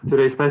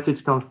Today's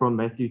passage comes from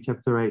Matthew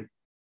chapter 8,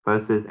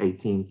 verses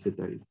 18 to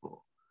 34,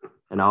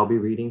 and I'll be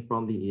reading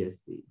from the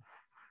ESV.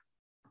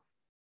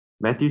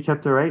 Matthew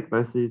chapter 8,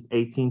 verses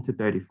 18 to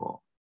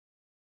 34.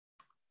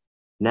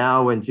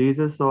 Now, when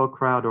Jesus saw a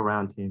crowd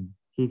around him,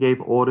 he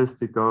gave orders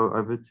to go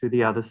over to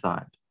the other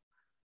side.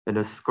 And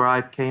a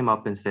scribe came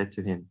up and said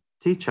to him,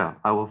 "Teacher,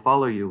 I will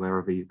follow you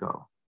wherever you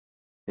go."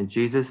 And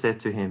Jesus said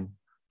to him,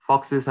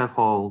 "Foxes have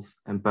holes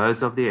and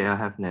birds of the air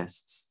have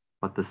nests,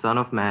 but the Son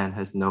of Man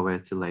has nowhere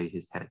to lay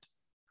his head."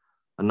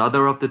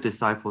 Another of the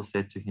disciples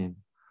said to him,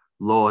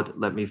 "Lord,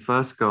 let me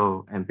first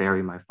go and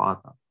bury my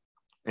father."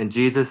 And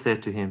Jesus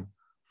said to him,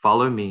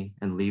 "Follow me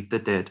and leave the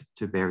dead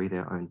to bury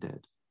their own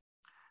dead."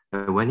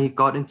 And when he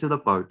got into the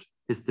boat,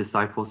 his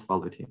disciples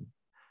followed him.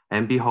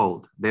 And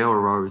behold, there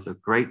arose a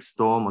great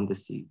storm on the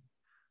sea,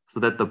 so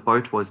that the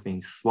boat was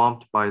being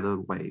swamped by the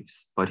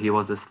waves, but he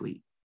was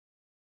asleep.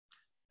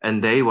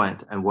 And they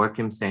went and woke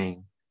him,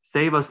 saying,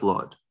 "Save us,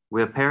 Lord,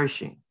 we are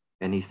perishing."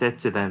 And he said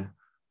to them,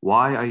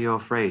 "Why are you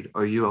afraid,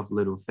 O you of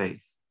little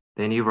faith?"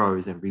 Then he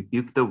rose and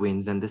rebuked the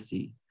winds and the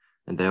sea,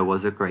 and there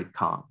was a great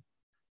calm.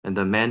 And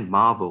the men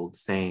marveled,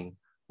 saying,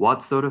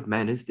 "What sort of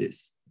man is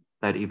this,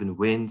 that even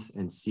winds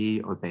and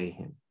sea obey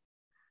him?"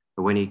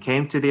 But when he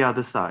came to the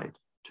other side,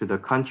 to the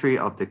country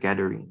of the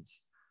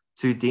Gadarenes,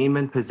 2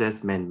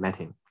 demon-possessed men met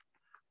him,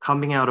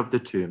 coming out of the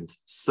tombs,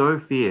 so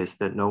fierce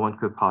that no one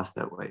could pass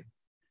that way.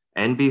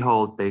 And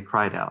behold, they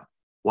cried out,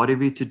 "What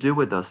have you to do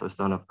with us, O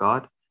Son of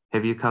God?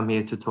 Have you come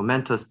here to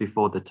torment us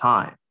before the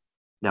time?"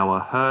 Now a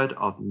herd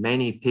of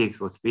many pigs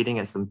was feeding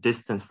at some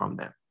distance from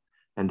them.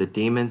 And the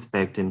demons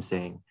begged him,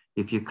 saying,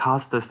 "If you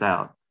cast us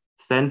out,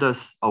 send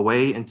us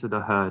away into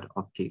the herd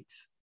of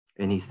pigs."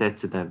 And he said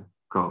to them,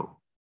 "Go."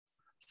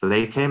 So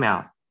they came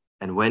out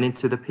and went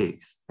into the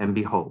pigs, and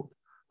behold,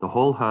 the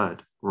whole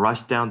herd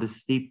rushed down the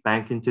steep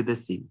bank into the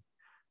sea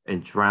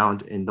and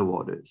drowned in the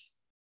waters.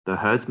 The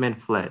herdsmen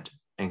fled,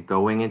 and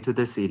going into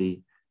the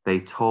city, they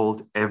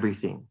told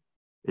everything,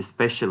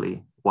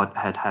 especially what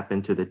had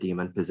happened to the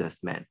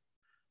demon-possessed men.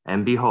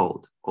 And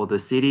behold, all the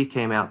city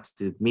came out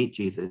to meet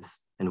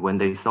Jesus, and when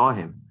they saw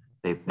him,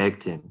 they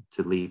begged him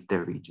to leave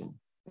their region.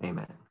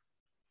 Amen.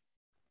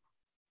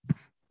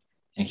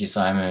 Thank you,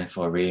 Simon,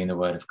 for reading the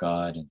word of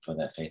God and for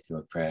that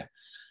faith-filled prayer.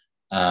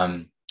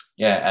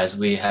 As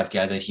we have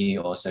gathered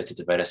here also to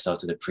devote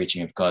ourselves to the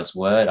preaching of God's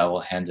word, I will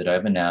hand it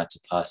over now to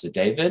Pastor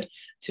David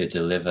to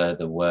deliver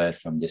the word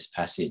from this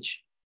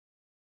passage.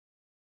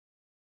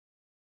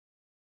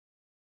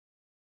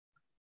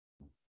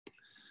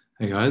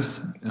 Hey guys,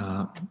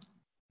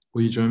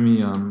 will you join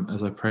me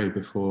as I pray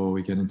before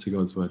we get into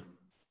God's word?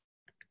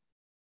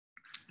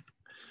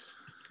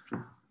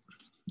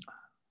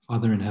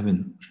 Father in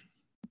heaven,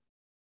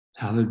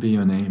 hallowed be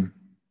your name.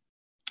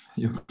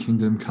 Your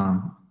kingdom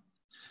come,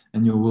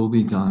 and your will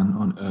be done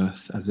on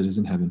earth as it is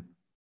in heaven.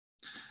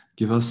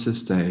 Give us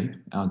this day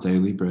our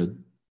daily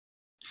bread,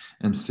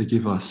 and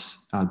forgive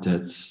us our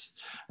debts,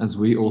 as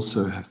we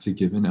also have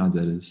forgiven our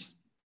debtors.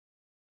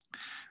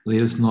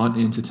 Lead us not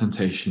into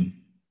temptation,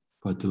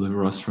 but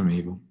deliver us from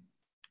evil.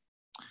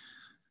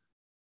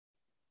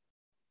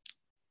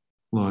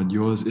 Lord,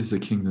 yours is the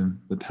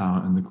kingdom, the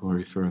power, and the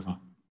glory forever.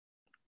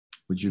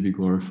 Would you be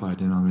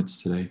glorified in our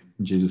midst today?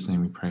 In Jesus'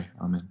 name we pray.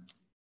 Amen.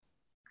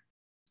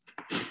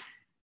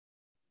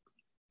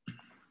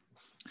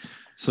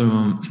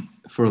 So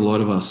for a lot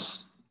of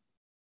us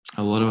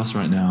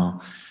right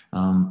now,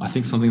 I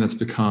think something that's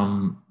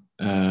become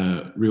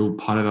a real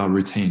part of our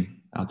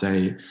routine, our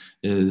day,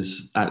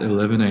 is at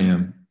 11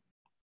 a.m.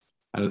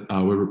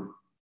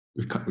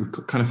 We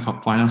kind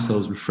of find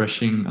ourselves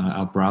refreshing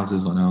our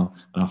browsers on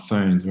our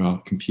phones or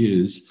our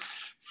computers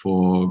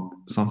for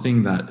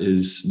something that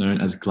is known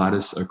as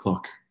Gladys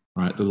O'Clock,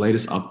 right? The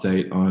latest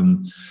update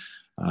on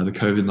the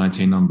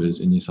COVID-19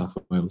 numbers in New South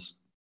Wales.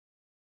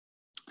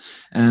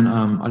 And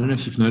I don't know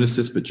if you've noticed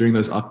this, but during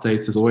those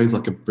updates, there's always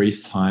like a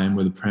brief time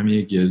where the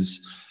Premier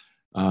gives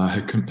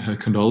her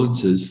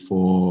condolences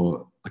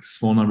for like a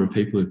small number of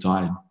people who've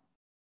died.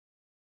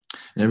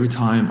 And every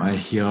time I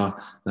hear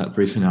that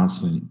brief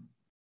announcement,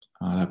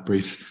 that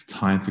brief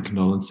time for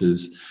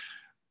condolences,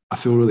 I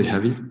feel really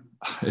heavy.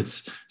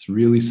 It's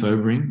really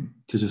sobering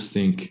to just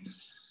think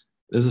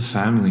there's a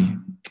family,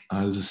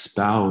 there's a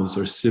spouse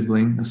or a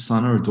sibling, a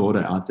son or a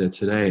daughter out there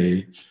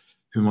today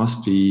who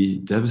must be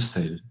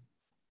devastated,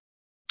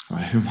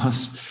 right? Who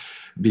must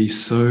be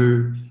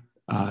so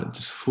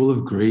just full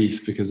of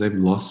grief because they've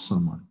lost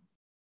someone.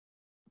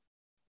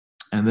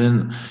 And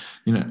then,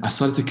 I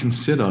started to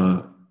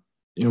consider,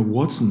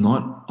 what's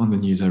not on the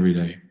news every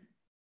day.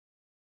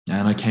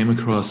 And I came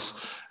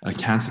across a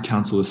Cancer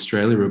Council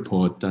Australia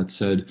report that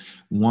said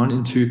 1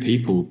 in 2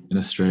 people in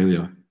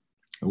Australia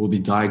will be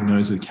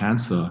diagnosed with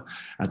cancer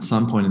at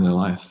some point in their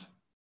life.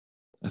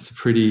 That's a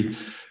pretty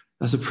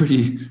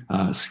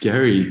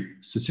scary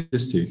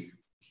statistic.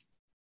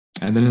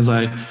 And then as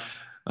I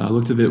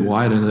looked a bit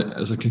wider,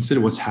 as I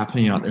considered what's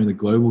happening out there in the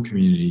global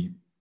community,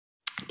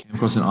 I came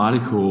across an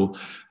article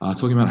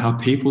talking about how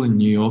people in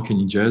New York and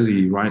New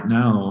Jersey right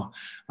now,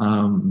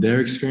 they're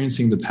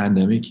experiencing the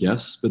pandemic,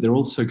 yes, but they're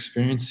also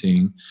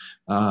experiencing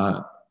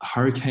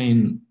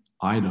Hurricane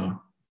Ida.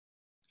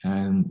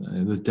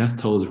 And the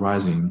death toll is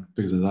rising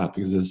because of that,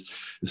 because there's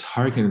this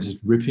hurricane that's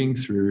just ripping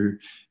through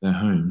their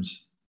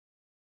homes.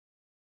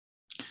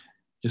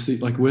 You see,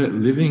 like, we're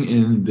living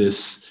in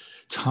this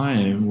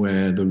time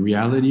where the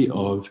reality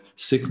of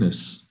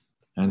sickness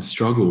and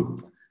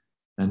struggle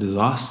and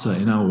disaster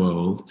in our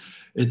world,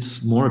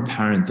 it's more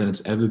apparent than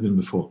it's ever been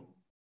before.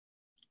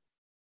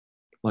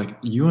 Like,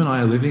 you and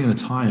I are living in a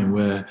time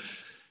where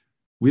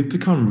we've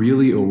become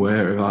really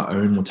aware of our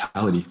own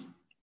mortality,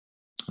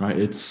 right?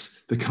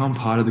 It's become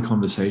part of the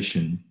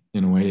conversation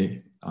in a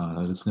way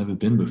that it's never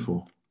been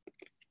before.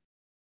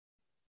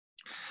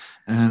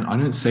 And I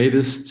don't say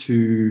this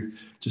to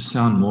just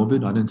sound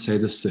morbid. I don't say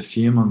this to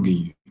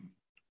fearmonger you.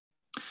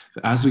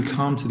 But as we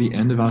come to the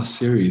end of our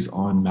series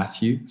on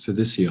Matthew for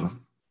this year,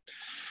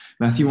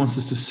 Matthew wants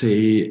us to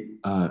see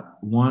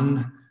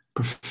one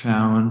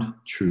profound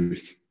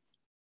truth.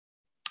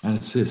 And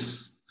it's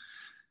this: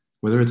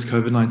 whether it's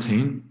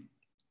COVID-19,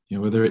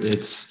 whether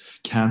it's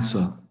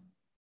cancer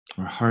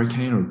or a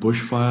hurricane or a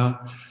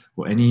bushfire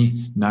or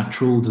any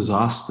natural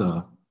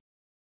disaster,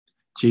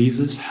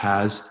 Jesus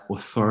has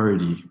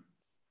authority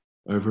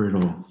over it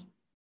all.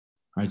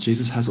 Right?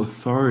 Jesus has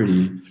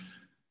authority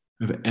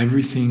over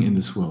everything in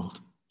this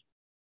world.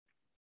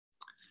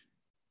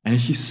 And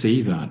if you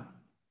see that,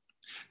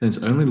 then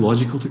it's only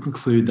logical to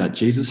conclude that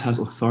Jesus has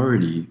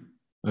authority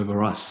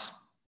over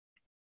us,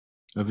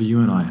 over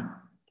you and I.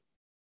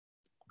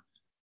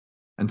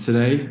 And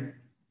today,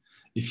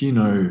 if you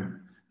know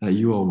that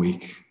you are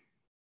weak,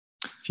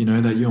 if you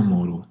know that you're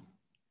mortal,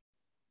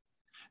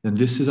 then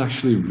this is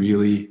actually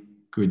really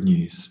good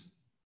news.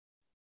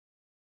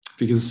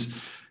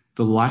 Because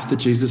the life that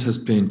Jesus has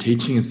been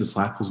teaching his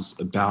disciples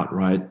about,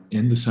 right,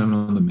 in the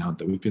Sermon on the Mount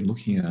that we've been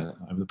looking at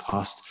over the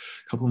past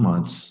couple of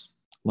months,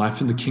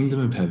 life in the kingdom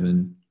of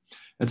heaven,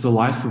 it's a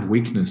life of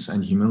weakness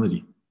and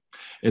humility.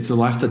 It's a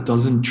life that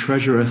doesn't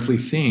treasure earthly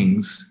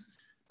things,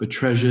 but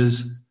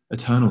treasures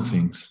eternal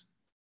things.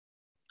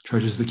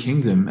 Treasures the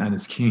kingdom and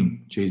its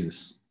king,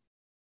 Jesus.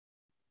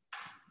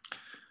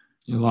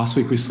 Last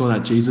week we saw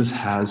that Jesus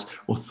has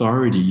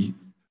authority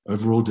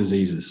over all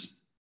diseases.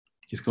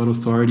 He's got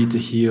authority to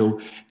heal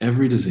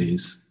every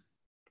disease.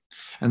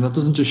 And that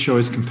doesn't just show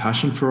his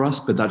compassion for us,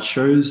 but that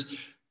shows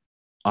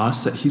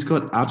us that he's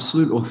got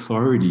absolute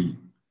authority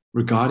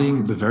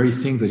regarding the very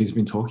things that he's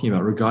been talking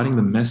about, regarding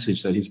the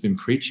message that he's been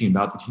preaching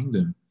about the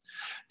kingdom.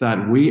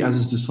 That we as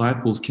his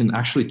disciples can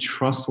actually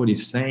trust what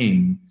he's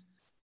saying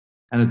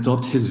and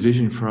adopt his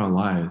vision for our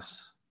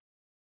lives.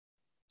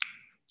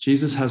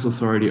 Jesus has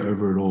authority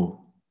over it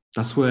all.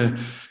 That's where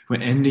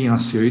we're ending our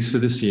series for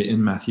this year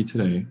in Matthew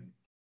today.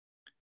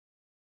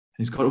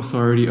 He's got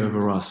authority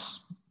over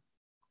us.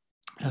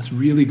 That's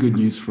really good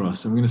news for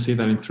us. And we're going to see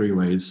that in three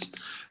ways.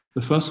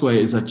 The first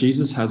way is that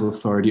Jesus has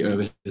authority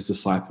over his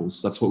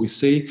disciples. That's what we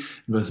see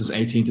in verses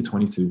 18 to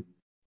 22.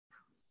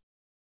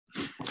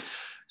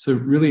 So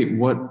really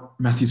what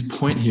Matthew's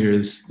point here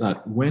is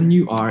that when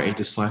you are a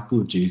disciple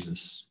of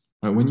Jesus,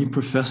 right, when you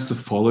profess to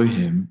follow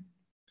him,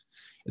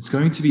 it's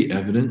going to be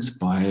evidenced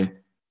by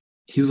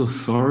his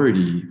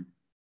authority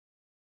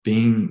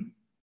being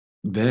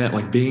there,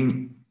 like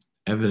being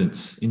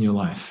evidence in your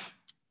life.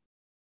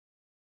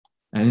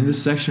 And in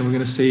this section, we're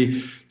going to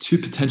see two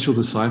potential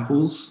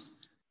disciples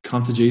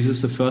come to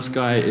Jesus. The first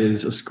guy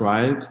is a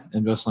scribe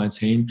in verse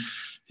 19.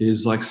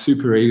 He's like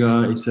super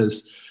eager. He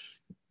says,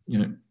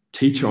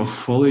 "Teacher, I'll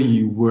follow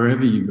you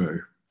wherever you go."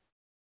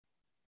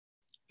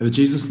 But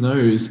Jesus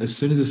knows as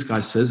soon as this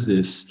guy says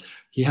this,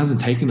 he hasn't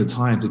taken the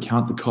time to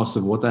count the cost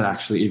of what that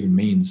actually even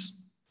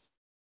means.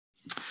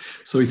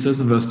 So he says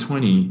in verse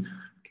 20,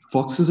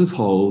 "Foxes have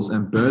holes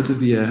and birds of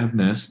the air have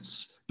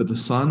nests, but the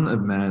Son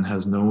of Man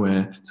has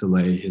nowhere to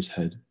lay his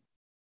head."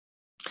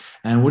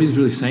 And what he's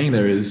really saying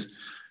there is,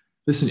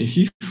 listen, if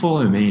you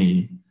follow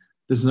me,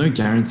 there's no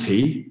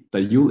guarantee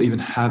that you'll even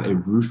have a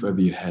roof over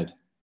your head.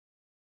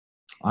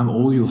 I'm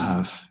all you'll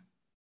have.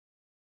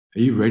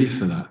 Are you ready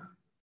for that?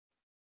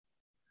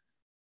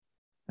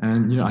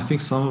 And, I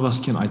think some of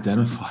us can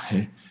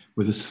identify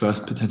with this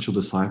first potential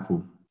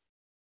disciple.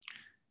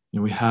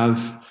 We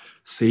have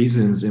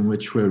seasons in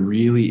which we're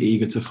really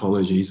eager to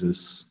follow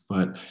Jesus,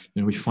 but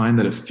we find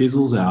that it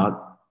fizzles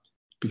out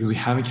because we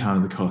haven't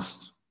counted the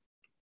cost.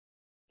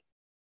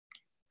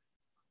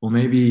 Or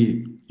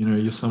maybe,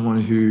 you're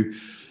someone who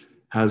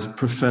has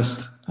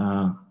professed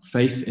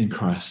faith in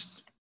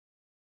Christ,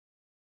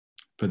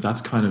 but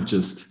that's kind of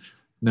just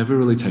never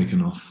really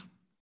taken off.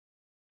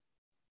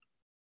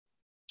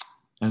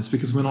 And it's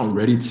because we're not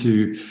ready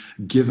to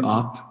give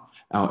up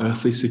our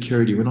earthly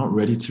security. We're not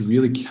ready to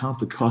really count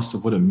the cost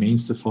of what it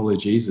means to follow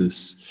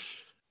Jesus.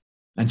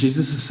 And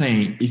Jesus is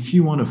saying, if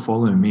you want to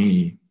follow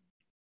me,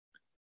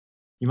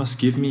 you must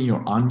give me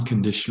your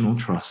unconditional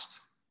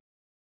trust.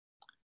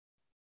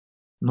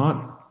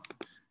 Not,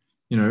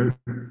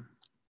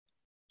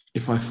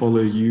 if I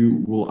follow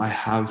you, will I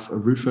have a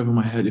roof over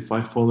my head? If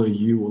I follow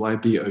you, will I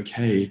be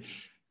okay?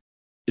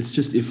 It's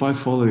just, if I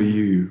follow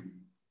you,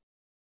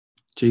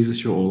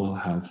 Jesus, you're all I'll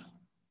have.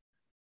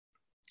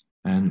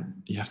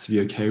 And you have to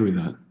be okay with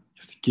that. You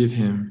have to give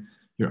him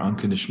your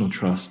unconditional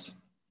trust.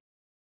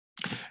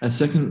 A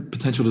second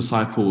potential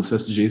disciple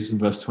says to Jesus in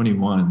verse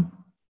 21,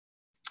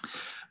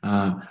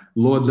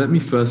 Lord, let me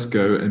first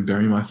go and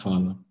bury my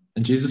father.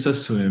 And Jesus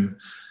says to him,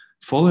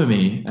 follow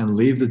me and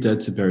leave the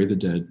dead to bury the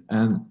dead.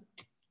 And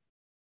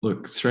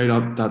look, straight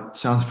up, that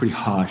sounds pretty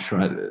harsh,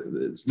 right?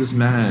 This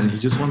man, he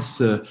just wants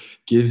to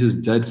give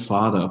his dead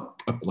father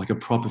like a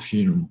proper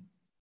funeral.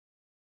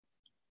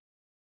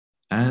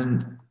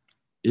 And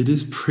it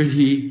is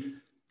pretty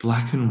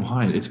black and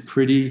white. It's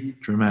pretty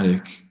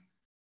dramatic.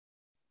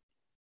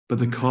 But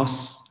the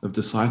cost of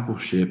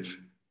discipleship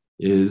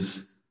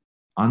is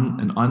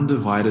an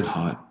undivided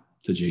heart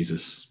to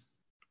Jesus.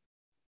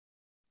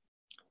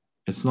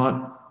 It's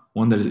not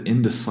one that is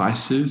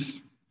indecisive.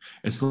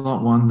 It's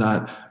not one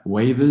that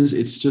wavers.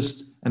 It's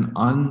just an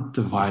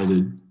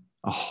undivided,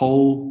 a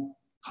whole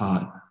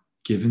heart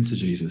given to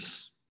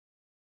Jesus.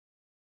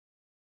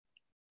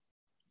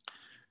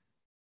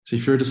 So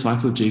if you're a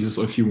disciple of Jesus,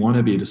 or if you want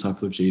to be a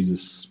disciple of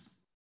Jesus,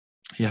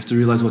 you have to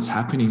realize what's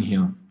happening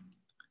here.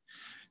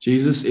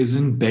 Jesus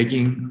isn't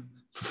begging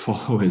for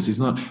followers. He's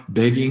not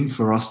begging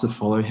for us to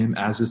follow him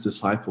as his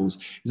disciples.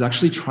 He's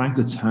actually trying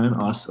to turn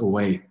us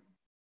away.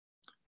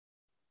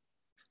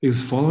 Because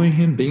following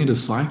him, being a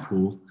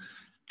disciple,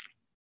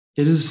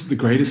 it is the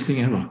greatest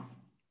thing ever.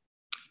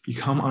 You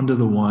come under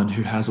the one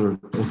who has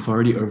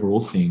authority over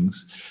all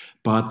things,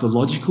 but the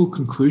logical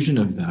conclusion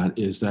of that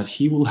is that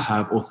he will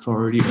have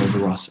authority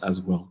over us as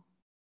well.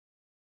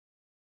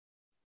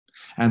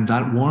 And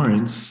that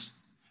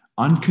warrants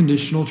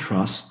unconditional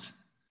trust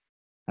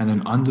and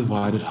an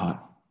undivided heart.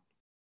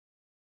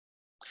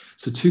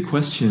 So 2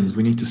 questions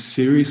we need to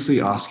seriously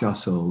ask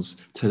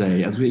ourselves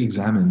today as we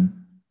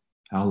examine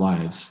our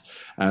lives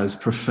as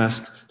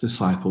professed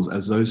disciples,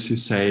 as those who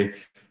say,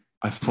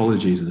 I follow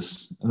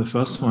Jesus. And the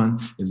first one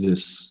is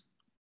this: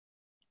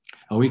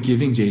 are we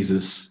giving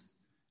Jesus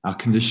our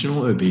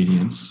conditional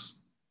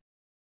obedience?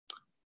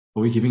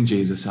 Or are we giving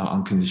Jesus our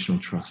unconditional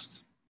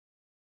trust?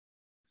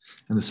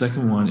 And the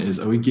second one is,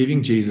 are we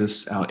giving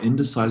Jesus our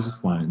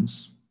indecisive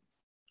minds?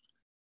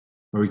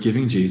 Or are we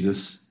giving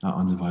Jesus our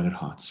undivided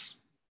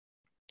hearts?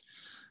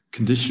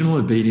 Conditional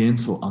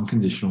obedience or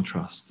unconditional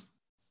trust?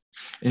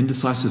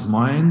 Indecisive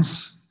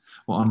minds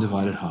or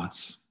undivided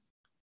hearts?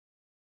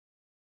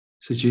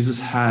 So Jesus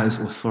has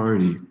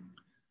authority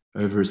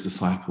over his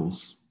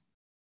disciples.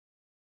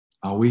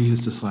 Are we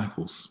his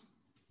disciples?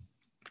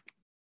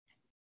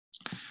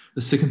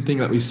 The second thing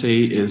that we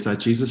see is that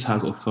Jesus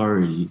has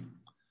authority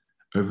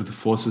over the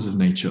forces of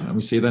nature. And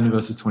we see that in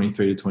verses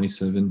 23 to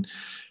 27.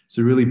 It's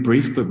a really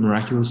brief but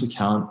miraculous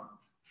account.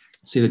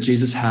 See that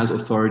Jesus has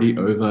authority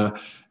over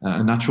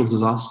a natural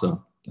disaster.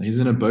 He's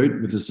in a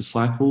boat with his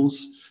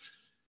disciples.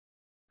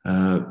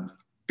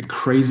 A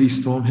crazy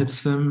storm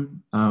hits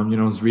them. I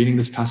was reading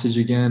this passage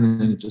again,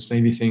 and it just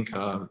made me think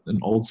an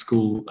old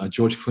school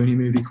George Clooney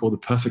movie called The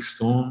Perfect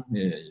Storm.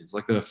 It's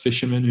like a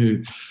fisherman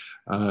who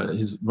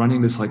is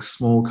running this like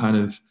small kind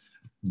of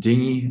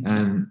dinghy,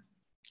 and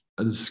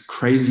this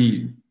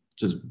crazy,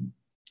 just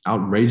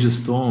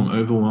outrageous storm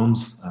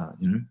overwhelms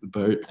the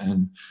boat.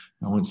 And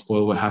I won't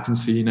spoil what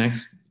happens for you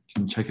next. You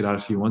can check it out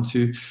if you want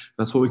to.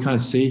 That's what we kind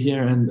of see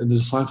here. And the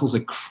disciples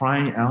are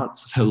crying out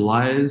for their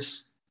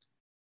lives.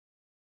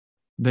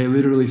 They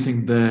literally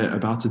think they're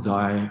about to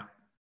die.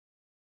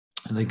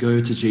 And they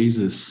go to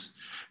Jesus.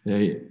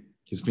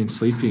 He's been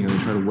sleeping, and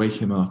they try to wake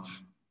him up.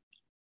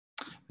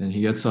 And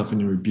he gets up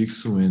and he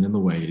rebukes the wind and the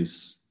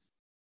waves.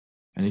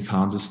 And he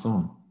calms the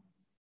storm.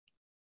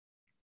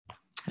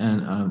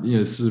 And,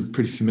 this is a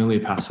pretty familiar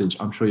passage.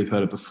 I'm sure you've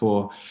heard it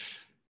before.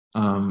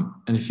 And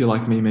if you're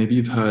like me, maybe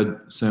you've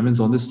heard sermons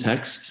on this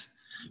text,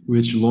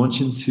 which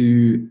launch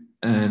into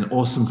an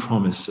awesome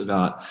promise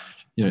about,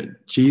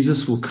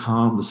 Jesus will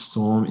calm the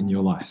storm in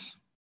your life.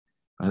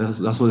 Right?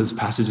 That's what this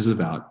passage is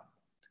about.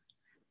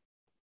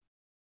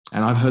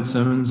 And I've heard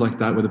sermons like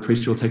that where the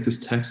preacher will take this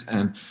text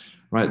and,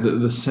 right,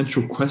 the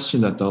central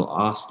question that they'll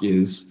ask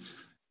is,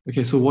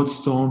 okay, so what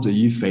storms are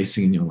you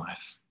facing in your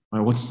life?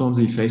 Right? What storms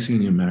are you facing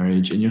in your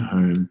marriage, in your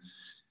home,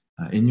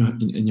 in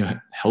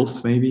your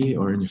health maybe,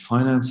 or in your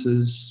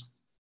finances?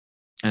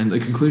 And the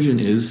conclusion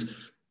is,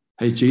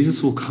 hey,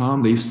 Jesus will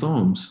calm these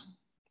storms.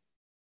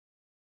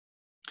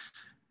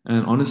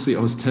 And honestly,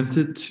 I was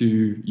tempted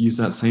to use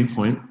that same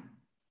point,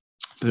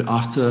 but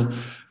after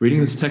reading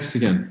this text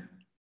again,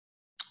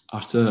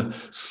 after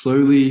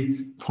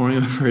slowly poring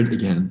over it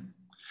again,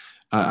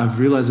 I've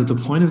realized that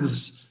the point of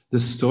this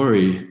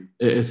story,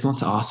 it's not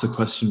to ask the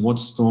question, what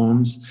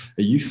storms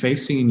are you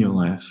facing in your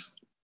life?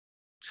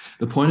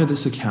 The point of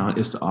this account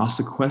is to ask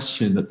the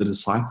question that the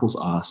disciples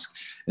ask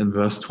in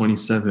verse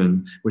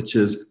 27, which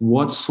is,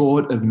 what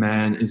sort of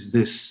man is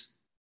this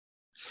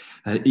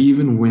that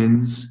even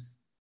winds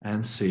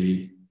and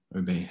sea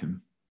obey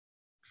him?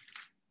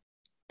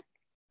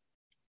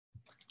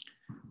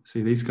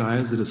 See, these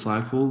guys, the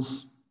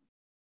disciples,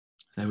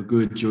 They were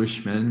good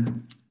Jewish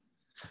men,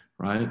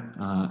 right?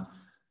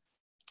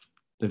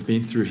 They've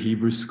been through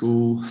Hebrew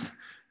school.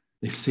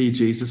 They see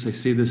Jesus. They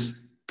see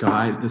this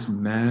guy, this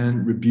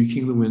man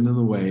rebuking the wind and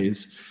the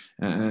waves,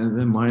 and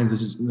their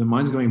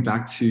minds going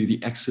back to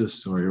the Exodus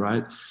story,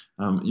 right?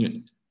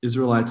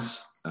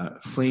 Israelites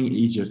fleeing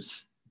Egypt,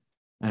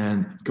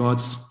 and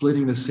God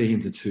splitting the sea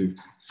into two.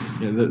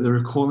 They're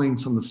recalling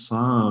some of the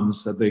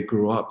Psalms that they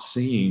grew up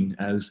seeing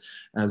as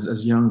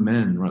young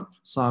men, right?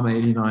 Psalm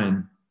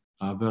 89,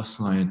 verse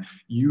 9,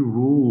 you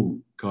rule,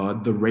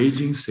 God, the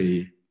raging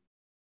sea.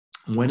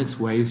 When its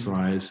waves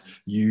rise,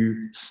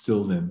 you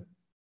still them.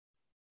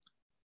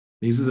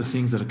 These are the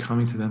things that are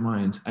coming to their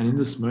minds. And in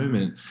this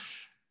moment,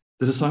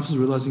 the disciples are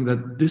realizing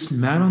that this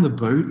man on the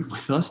boat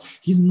with us,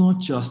 he's not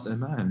just a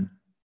man.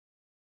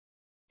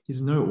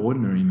 He's no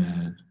ordinary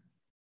man.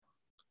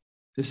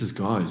 This is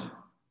God.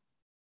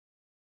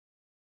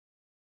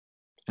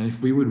 And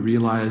if we would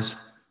realize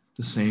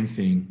the same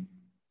thing,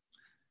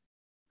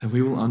 then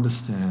we will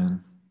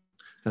understand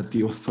that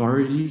the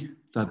authority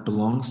that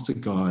belongs to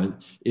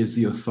God is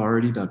the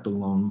authority that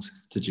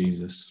belongs to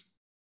Jesus.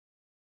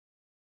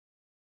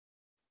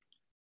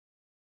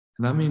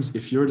 And that means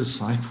if you're a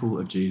disciple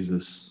of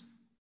Jesus,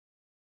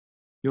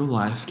 your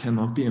life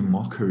cannot be a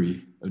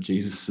mockery of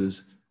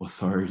Jesus'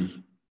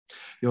 authority.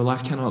 Your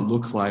life cannot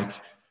look like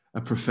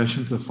a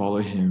profession to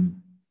follow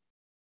him,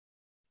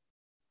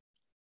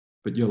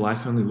 but your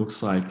life only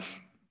looks like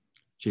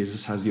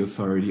Jesus has the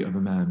authority of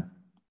a man.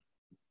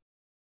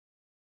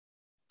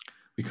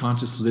 We can't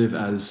just live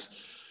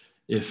as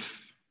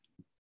if,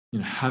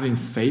 having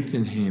faith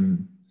in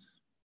him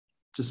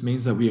just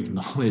means that we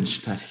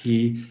acknowledge that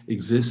he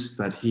exists,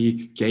 that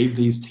he gave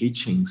these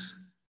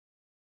teachings,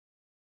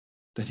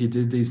 that he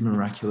did these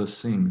miraculous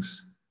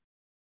things.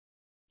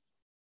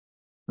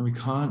 And we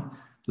can't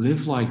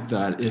live like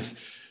that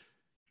if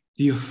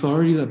the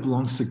authority that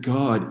belongs to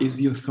God is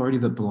the authority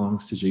that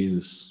belongs to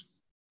Jesus.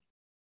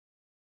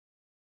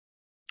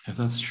 If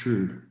that's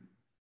true,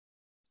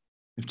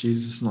 if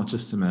Jesus is not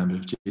just a man, but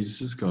if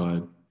Jesus is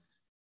God,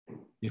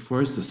 if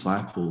we're his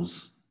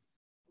disciples,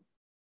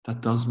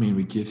 that does mean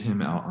we give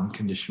him our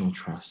unconditional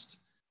trust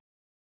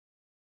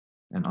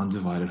and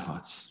undivided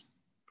hearts.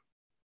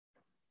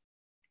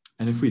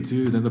 And if we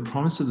do, then the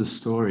promise of the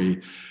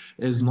story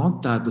is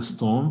not that the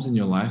storms in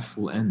your life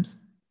will end.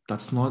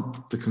 That's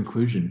not the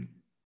conclusion.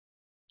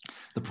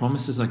 The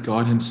promise is that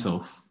God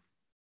himself,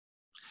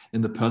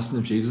 in the person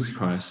of Jesus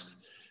Christ,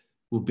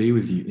 will be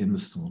with you in the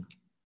storm.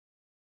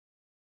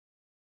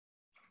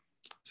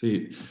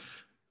 See,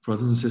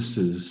 brothers and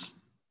sisters,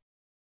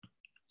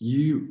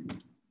 you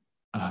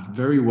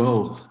very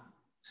well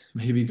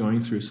may be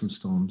going through some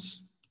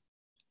storms,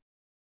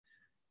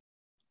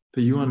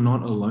 but you are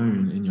not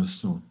alone in your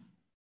storm.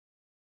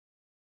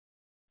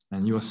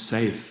 And you are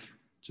safe,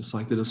 just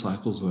like the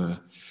disciples were,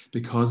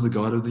 because the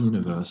God of the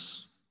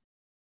universe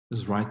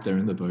is right there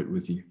in the boat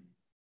with you.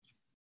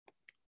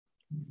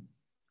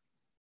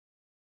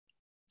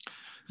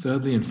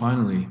 Thirdly and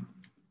finally,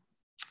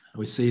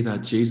 we see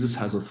that Jesus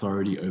has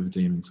authority over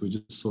demons. We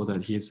just saw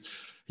that he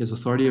has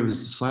authority over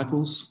his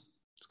disciples.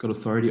 He's got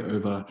authority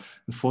over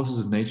the forces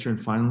of nature.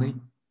 And finally,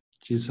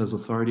 Jesus has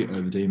authority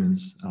over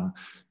demons. The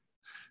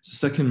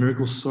second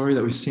miracle story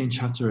that we see in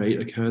chapter 8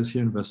 occurs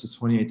here in verses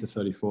 28 to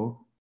 34.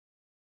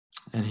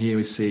 And here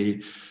we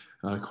see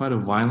quite a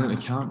violent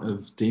account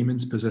of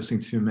demons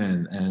possessing two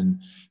men. And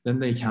then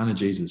they encounter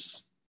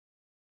Jesus.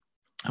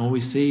 And what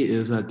we see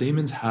is that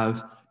demons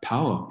have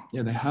power.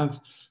 Yeah, they have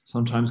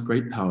sometimes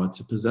great power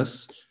to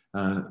possess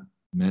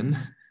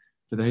men,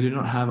 but they do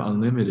not have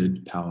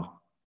unlimited power.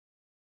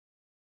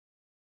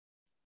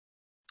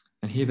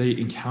 And here they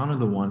encounter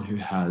the one who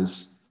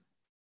has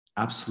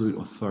absolute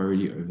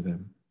authority over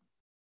them.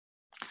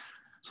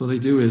 So what they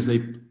do is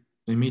they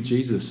meet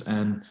Jesus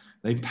and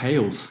they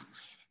pale.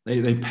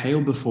 They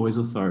pale before his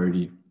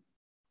authority.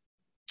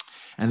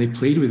 And they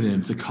plead with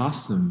him to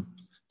cast them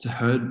to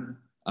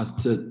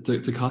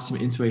cast him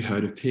into a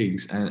herd of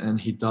pigs.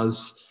 And he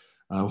does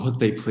what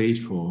they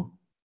plead for.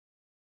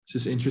 It's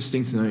just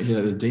interesting to note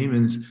here that the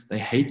demons, they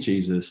hate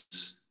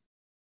Jesus,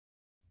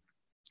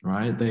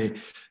 right? They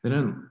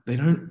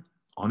don't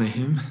honor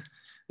him.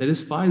 They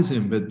despise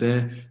him, but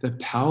they're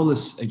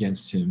powerless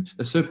against him.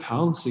 They're so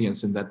powerless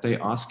against him that they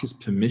ask his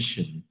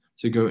permission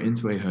to go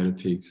into a herd of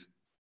pigs.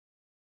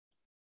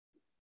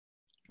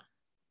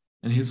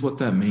 And here's what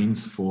that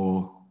means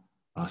for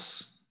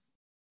us.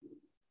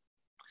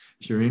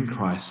 If you're in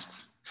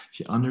Christ, if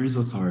you're under his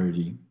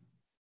authority,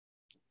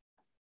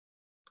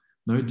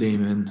 no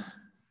demon,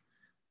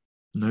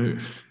 no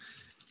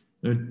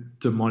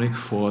demonic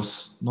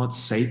force, not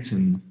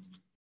Satan,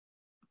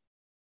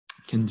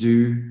 can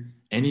do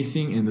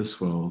anything in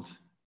this world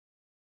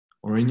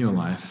or in your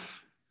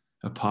life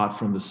apart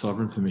from the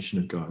sovereign permission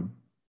of God.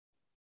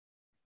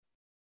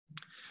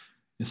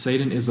 If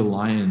Satan is a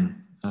lion,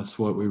 that's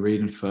what we read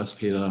in 1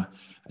 Peter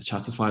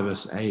chapter 5,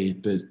 verse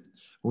 8. But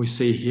what we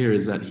see here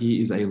is that he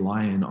is a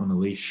lion on a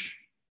leash.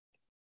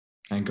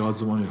 And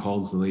God's the one who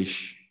holds the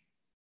leash.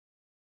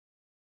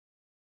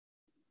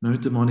 No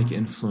demonic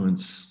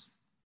influence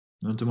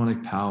No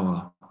demonic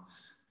power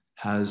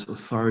has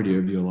authority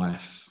over your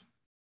life.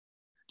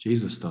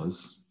 Jesus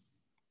does.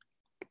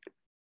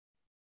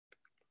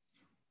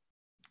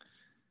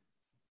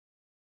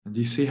 And do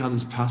you see how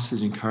this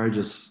passage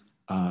encourages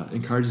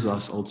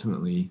us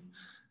ultimately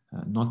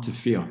not to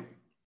fear,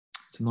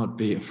 to not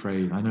be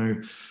afraid? I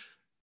know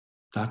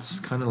that's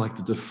kind of like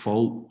the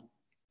default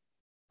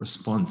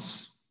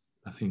response,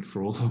 I think,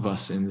 for all of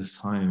us in this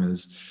time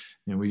as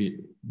we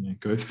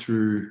go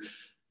through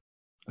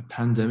a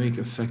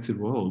pandemic-affected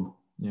world.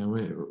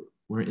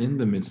 We're in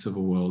the midst of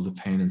a world of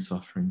pain and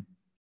suffering.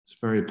 It's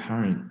very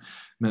apparent.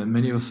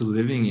 Many of us are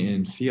living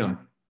in fear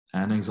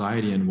and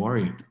anxiety and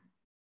worry.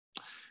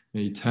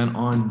 You turn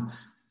on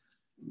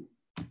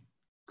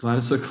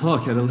Gladys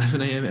O'Clock at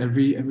 11 a.m.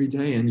 every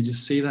day, and you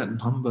just see that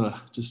number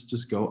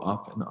just go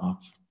up and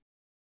up.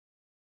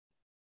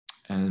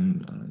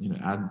 And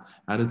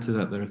added to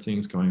that, there are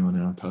things going on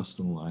in our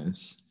personal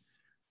lives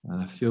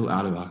that feel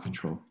out of our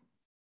control.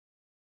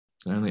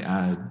 They only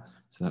add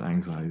to that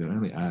anxiety. They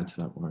only add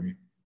to that worry.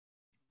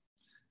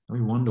 And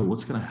we wonder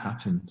what's going to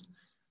happen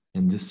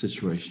in this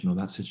situation or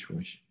that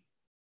situation.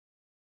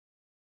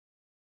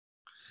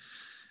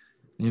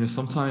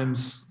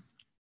 Sometimes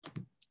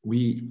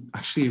we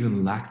actually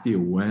even lack the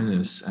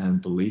awareness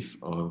and belief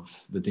of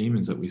the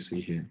demons that we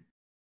see here.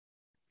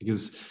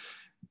 Because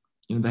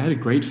they had a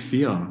great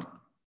fear.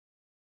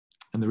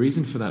 And the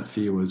reason for that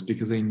fear was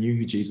because they knew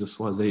who Jesus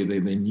was. They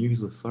knew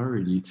his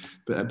authority.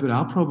 But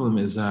our problem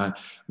is that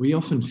we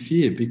often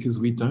fear because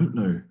we don't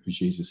know who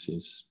Jesus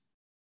is.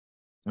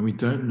 And we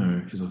don't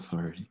know his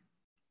authority.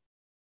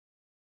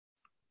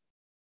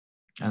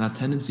 And that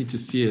tendency to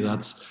fear,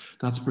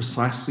 that's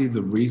precisely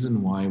the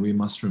reason why we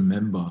must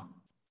remember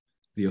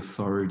the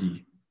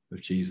authority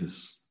of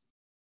Jesus.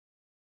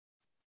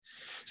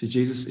 See,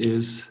 Jesus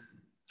is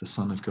the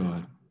Son of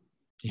God.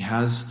 He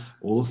has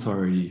all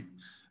authority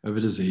over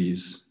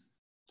disease,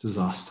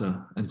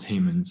 disaster, and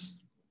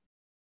demons.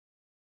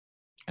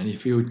 And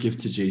if we would give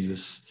to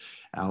Jesus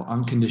our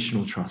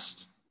unconditional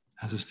trust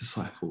as his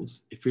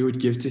disciples, if we would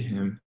give to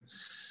him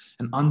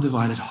an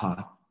undivided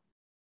heart,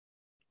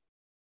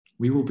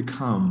 we will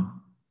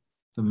become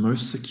the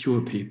most secure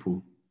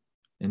people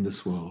in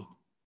this world.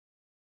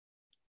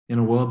 In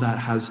a world that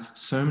has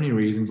so many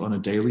reasons on a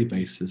daily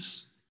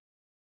basis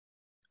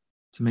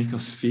to make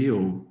us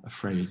feel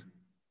afraid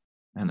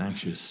and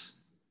anxious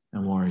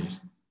and worried.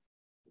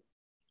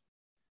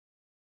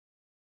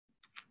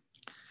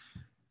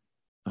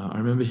 I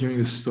remember hearing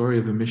this story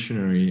of a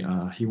missionary.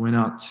 He went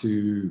out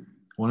to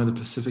one of the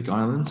Pacific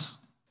Islands,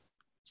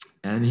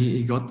 and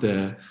he got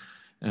there,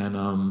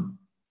 and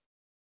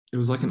it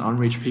was like an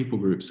unreached people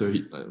group. So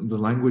the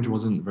language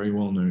wasn't very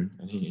well known,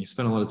 and he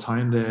spent a lot of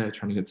time there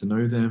trying to get to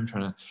know them,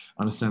 trying to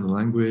understand the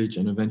language,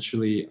 and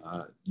eventually,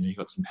 he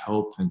got some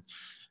help, and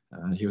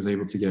he was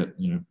able to get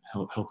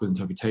help with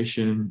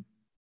interpretation.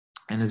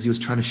 And as he was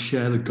trying to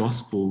share the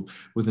gospel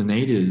with the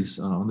natives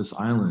on this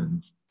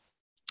island,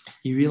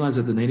 he realized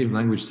that the native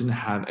language didn't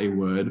have a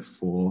word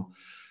for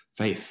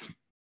faith,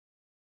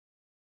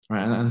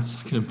 right? And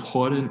it's like an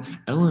important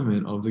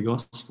element of the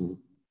gospel,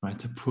 right?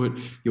 To put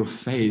your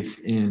faith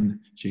in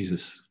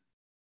Jesus.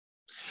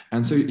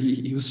 And so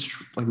he was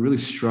like really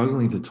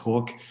struggling to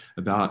talk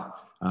about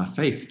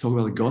faith, talk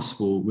about the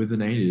gospel with the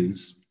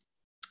natives.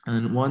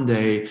 And one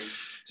day,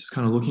 he's just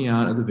kind of looking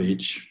out at the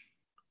beach,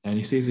 and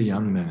he sees a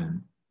young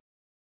man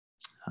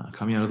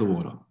coming out of the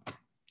water.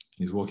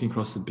 He's walking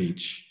across the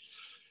beach.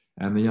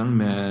 And the young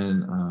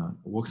man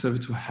walks over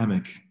to a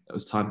hammock that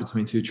was tied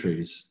between two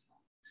trees.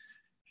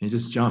 And he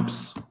just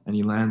jumps and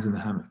he lands in the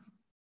hammock.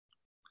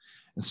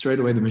 And straight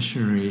away, the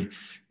missionary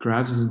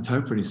grabs his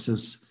interpreter and he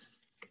says,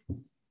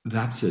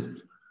 "That's it.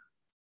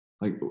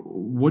 Like,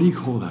 what do you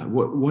call that?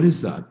 What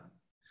is that?"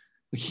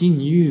 Like, he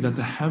knew that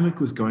the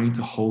hammock was going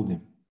to hold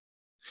him.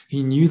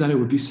 He knew that it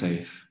would be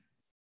safe.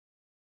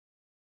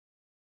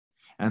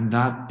 And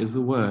that is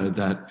the word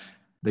that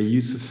they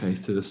use for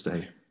faith to this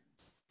day.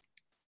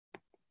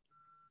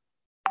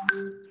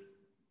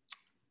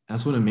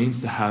 That's what it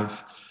means to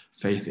have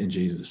faith in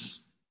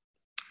Jesus.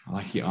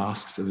 Like he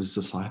asks of his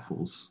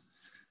disciples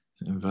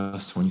in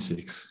verse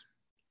 26.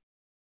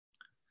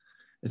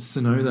 It's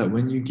to know that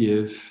when you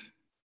give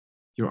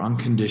your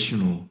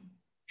unconditional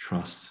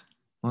trust,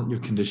 not your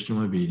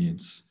conditional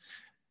obedience,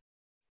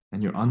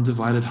 and your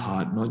undivided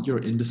heart, not your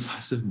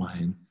indecisive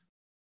mind,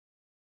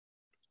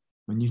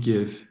 when you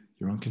give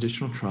your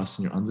unconditional trust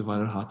and your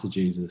undivided heart to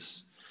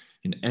Jesus,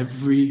 in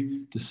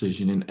every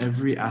decision, in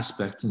every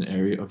aspect and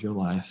area of your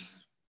life,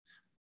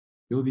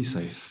 you'll be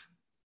safe.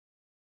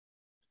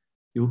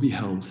 You'll be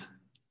held.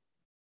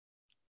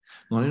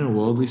 Not in a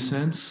worldly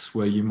sense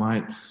where you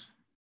might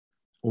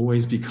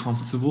always be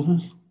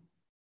comfortable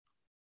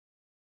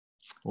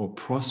or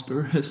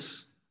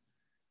prosperous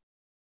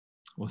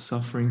or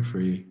suffering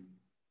free,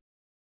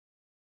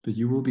 but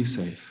you will be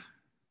safe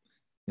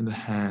in the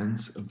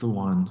hands of the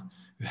one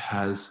who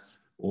has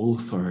all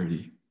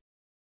authority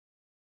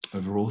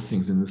over all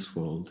things in this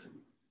world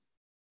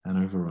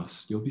and over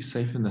us. You'll be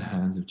safe in the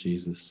hands of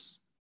Jesus.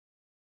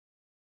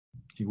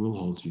 He will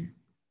hold you.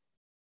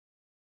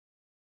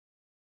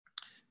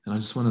 And I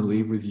just want to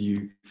leave with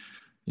you,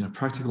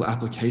 practical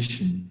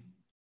application.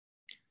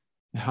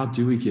 How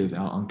do we give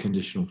our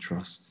unconditional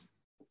trust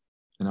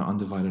and our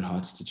undivided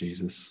hearts to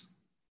Jesus?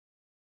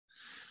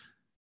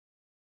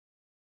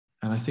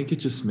 And I think it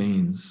just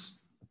means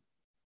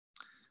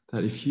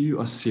that if you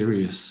are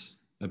serious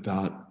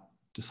about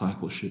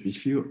discipleship,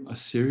 if you are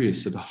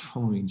serious about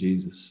following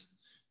Jesus,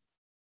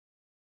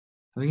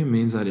 I think it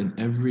means that in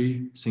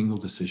every single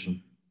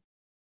decision,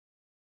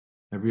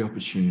 every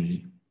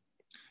opportunity,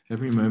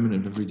 every moment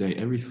of every day,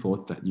 every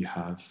thought that you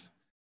have,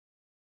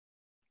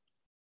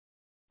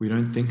 we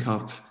don't think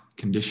up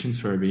conditions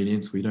for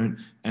obedience. We don't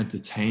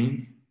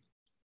entertain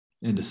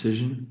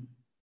indecision,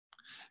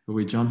 but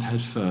we jump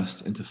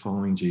headfirst into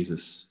following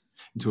Jesus,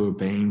 into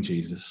obeying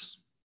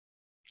Jesus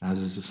as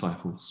his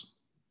disciples.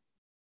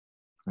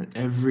 Right?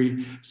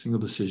 Every single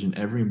decision,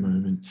 every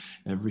moment,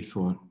 every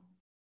thought.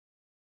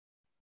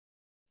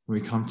 When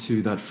we come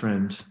to that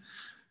friend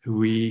who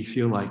we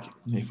feel like,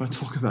 if I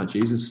talk about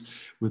Jesus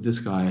with this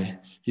guy,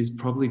 he's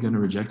probably going to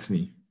reject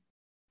me.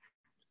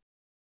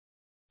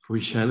 But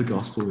we share the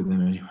gospel with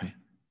him anyway.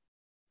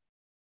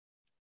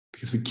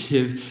 Because we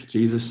give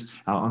Jesus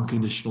our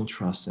unconditional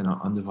trust and our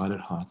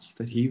undivided hearts,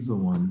 that he's the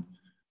one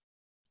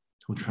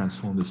who will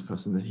transform this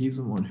person, that he's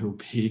the one who will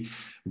be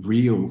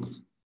real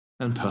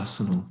and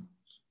personal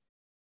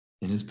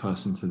in his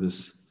person to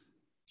this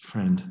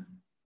friend.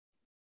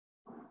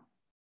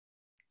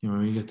 When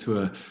we get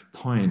to a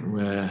point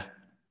where,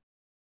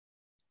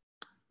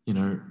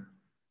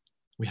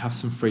 we have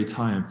some free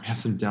time, we have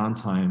some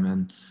downtime,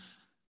 and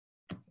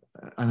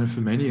I know for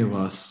many of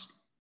us,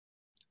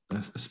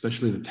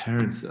 especially the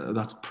parents,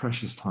 that's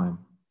precious time,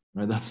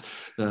 right?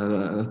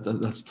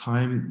 That's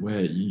time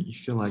where you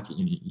feel like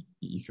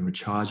you can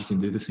recharge, you can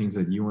do the things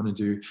that you want to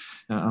do.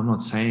 Now, I'm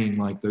not saying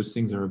like those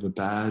things are ever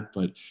bad,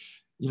 but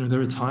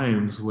there are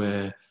times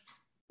where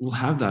we'll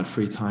have that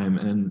free time,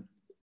 and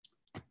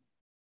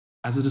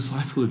as a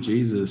disciple of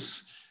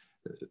Jesus,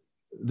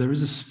 there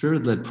is a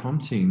spirit-led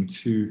prompting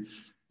to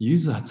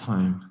use that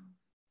time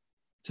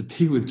to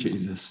be with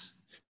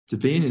Jesus, to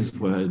be in his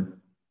word.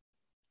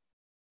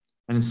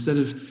 And instead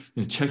of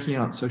checking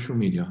out social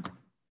media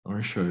or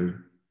a show,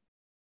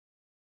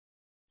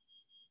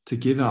 to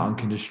give our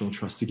unconditional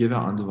trust, to give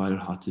our undivided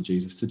heart to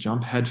Jesus, to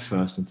jump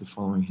headfirst into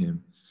following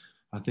him,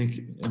 I think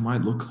it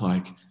might look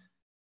like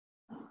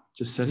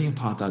just setting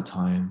apart that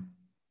time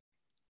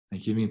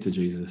and giving it to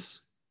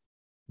Jesus,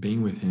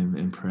 being with him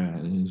in prayer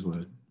and in his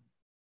word.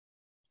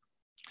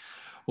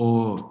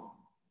 Or,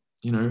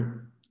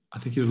 I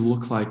think it would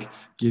look like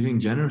giving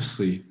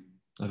generously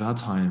of our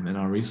time and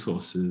our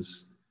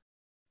resources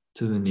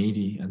to the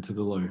needy and to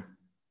the low,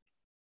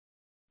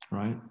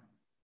 right?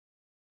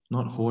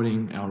 Not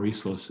hoarding our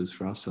resources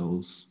for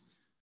ourselves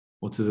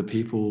or to the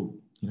people,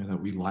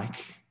 that we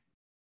like,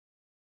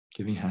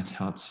 giving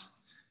handouts.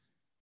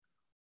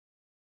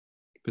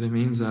 But it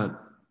means that,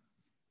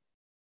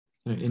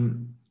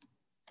 in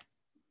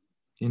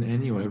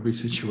any or every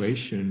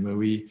situation where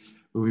we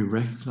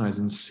recognize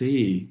and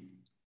see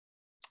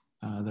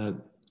that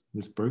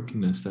there's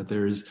brokenness, that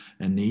there is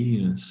a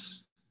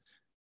neediness,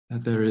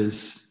 that there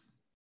is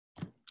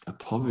a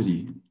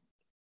poverty,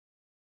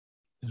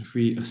 and if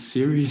we are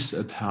serious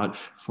about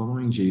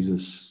following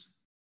Jesus,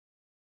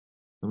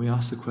 then we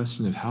ask the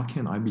question of how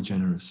can I be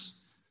generous?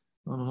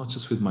 Not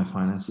just with my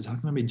finances, how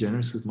can I be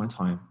generous with my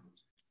time?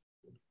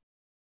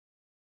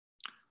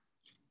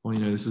 Well,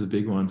 this is a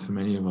big one for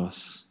many of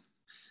us.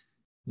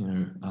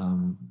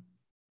 When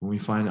we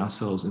find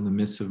ourselves in the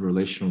midst of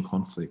relational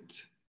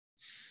conflict,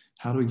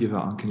 how do we give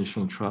our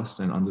unconditional trust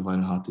and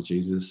undivided heart to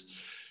Jesus?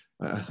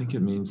 I think it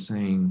means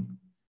saying,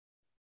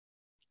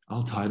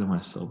 I'll die to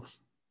myself.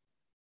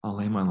 I'll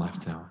lay my life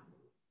down,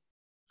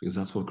 because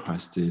that's what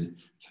Christ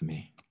did for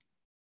me.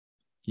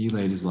 He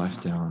laid his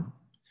life down.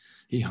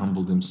 He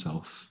humbled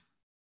himself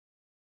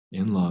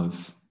in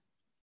love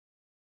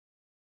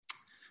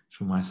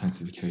for my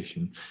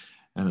sanctification.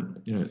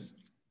 And,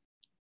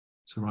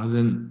 so rather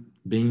than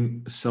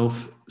being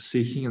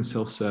self-seeking and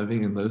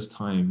self-serving in those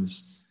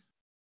times,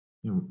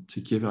 to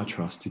give our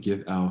trust, to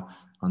give our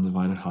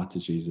undivided heart to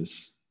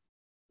Jesus,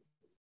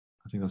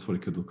 I think that's what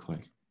it could look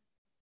like.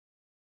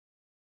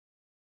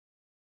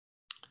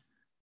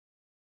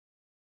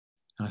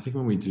 And I think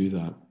when we do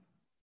that,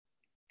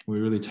 we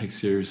really take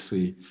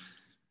seriously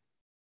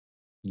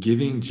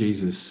giving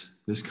Jesus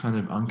this kind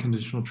of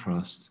unconditional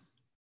trust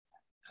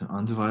and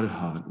undivided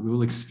heart, we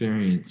will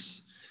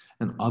experience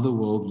an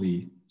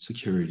otherworldly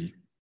security.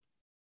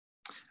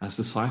 As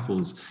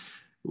disciples,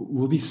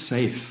 we'll be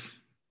safe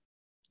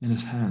in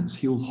his hands.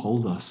 He will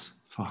hold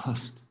us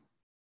fast.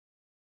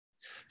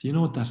 Do you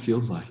know what that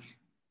feels like?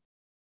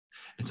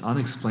 It's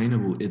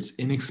unexplainable. It's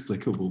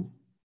inexplicable.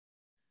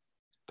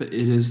 But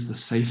it is the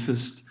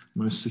safest,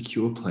 most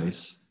secure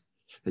place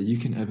that you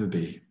can ever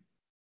be.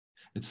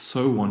 It's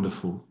so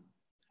wonderful.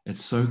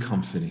 It's so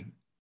comforting.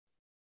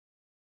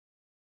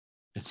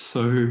 It's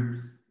so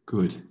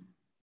good.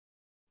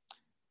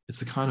 It's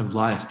the kind of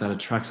life that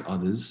attracts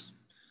others,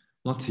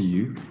 not to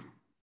you,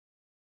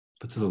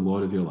 but to the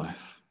Lord of your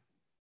life.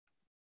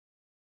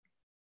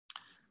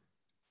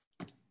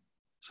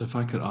 So if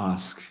I could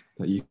ask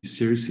that you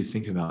seriously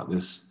think about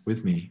this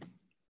with me,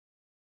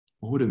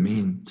 what would it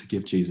mean to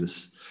give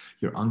Jesus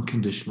your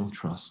unconditional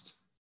trust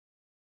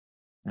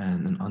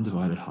and an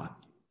undivided heart?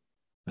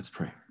 Let's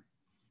pray.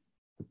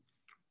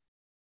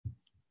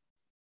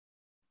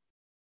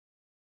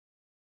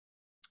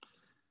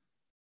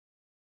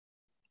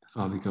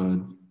 Father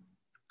God,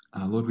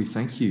 Lord, we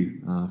thank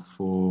you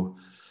for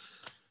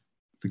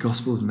the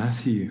Gospel of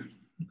Matthew.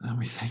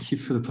 We thank you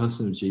for the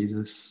person of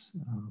Jesus.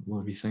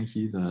 Lord, we thank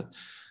you that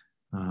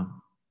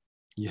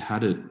you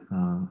had it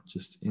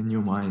just in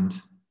your mind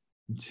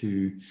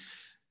to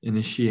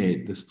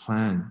initiate this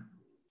plan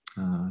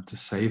to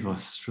save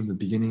us from the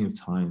beginning of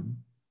time.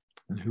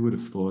 And who would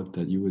have thought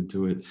that you would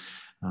do it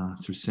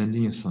through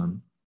sending your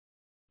Son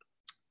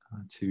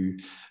to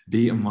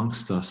be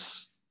amongst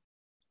us,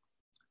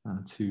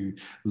 to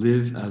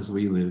live as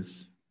we live,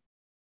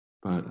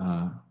 but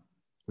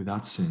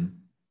without sin,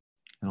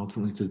 and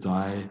ultimately to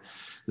die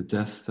the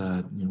death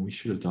that we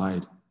should have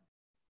died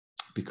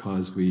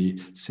because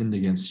we sinned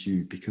against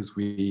you, because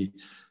we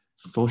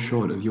fall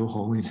short of your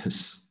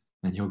holiness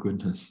and your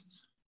goodness.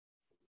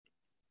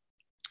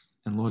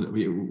 And Lord,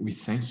 we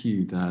thank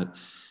you that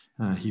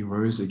he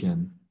rose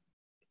again,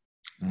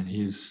 and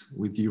he's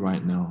with you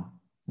right now,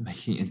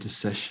 making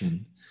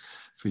intercession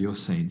for your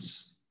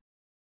saints.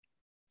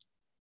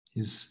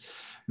 He's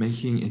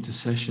making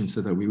intercession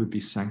so that we would be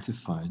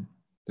sanctified,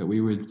 that we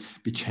would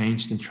be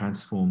changed and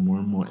transformed more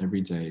and more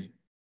every day.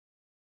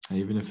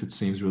 Even if it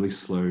seems really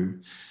slow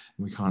and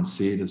we can't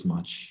see it as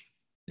much,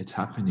 it's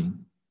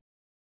happening.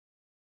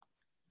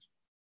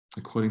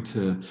 According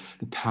to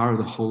the power of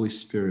the Holy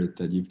Spirit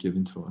that you've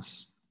given to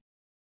us.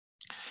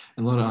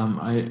 And Lord,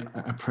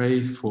 I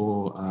pray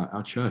for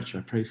our church.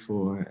 I pray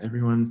for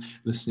everyone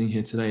listening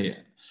here today.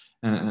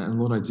 And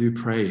Lord, I do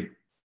pray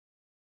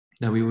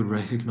that we would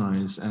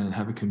recognize and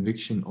have a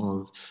conviction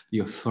of the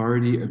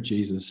authority of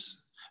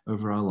Jesus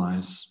over our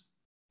lives.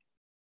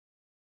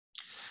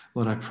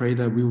 Lord, I pray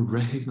that we would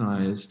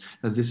recognize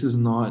that this is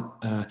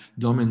not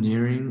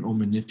domineering or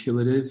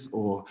manipulative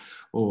or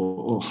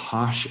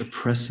harsh,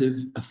 oppressive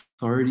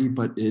authority,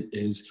 but it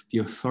is the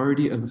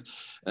authority of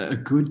a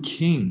good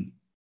king,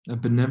 a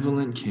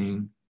benevolent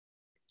king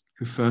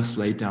who first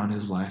laid down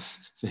his life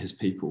for his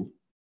people.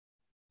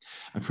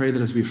 I pray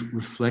that as we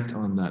reflect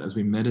on that, as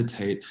we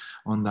meditate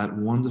on that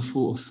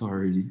wonderful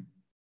authority,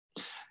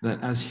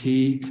 that as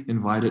he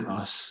invited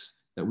us,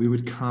 that we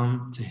would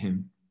come to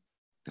him,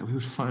 that we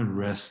would find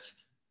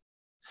rest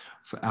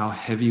for our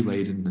heavy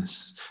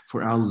ladenness,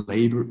 for our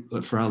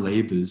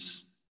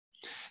labors,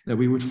 that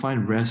we would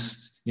find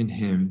rest in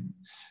him,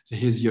 for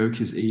his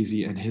yoke is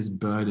easy and his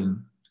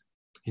burden,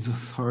 his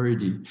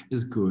authority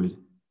is good.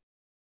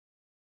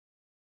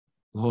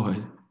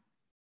 Lord,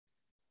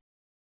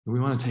 we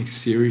want to take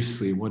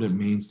seriously what it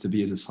means to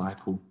be a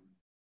disciple.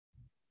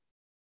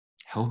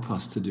 Help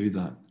us to do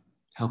that.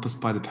 Help us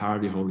by the power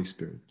of your Holy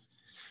Spirit.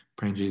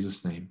 Pray in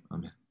Jesus' name.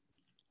 Amen.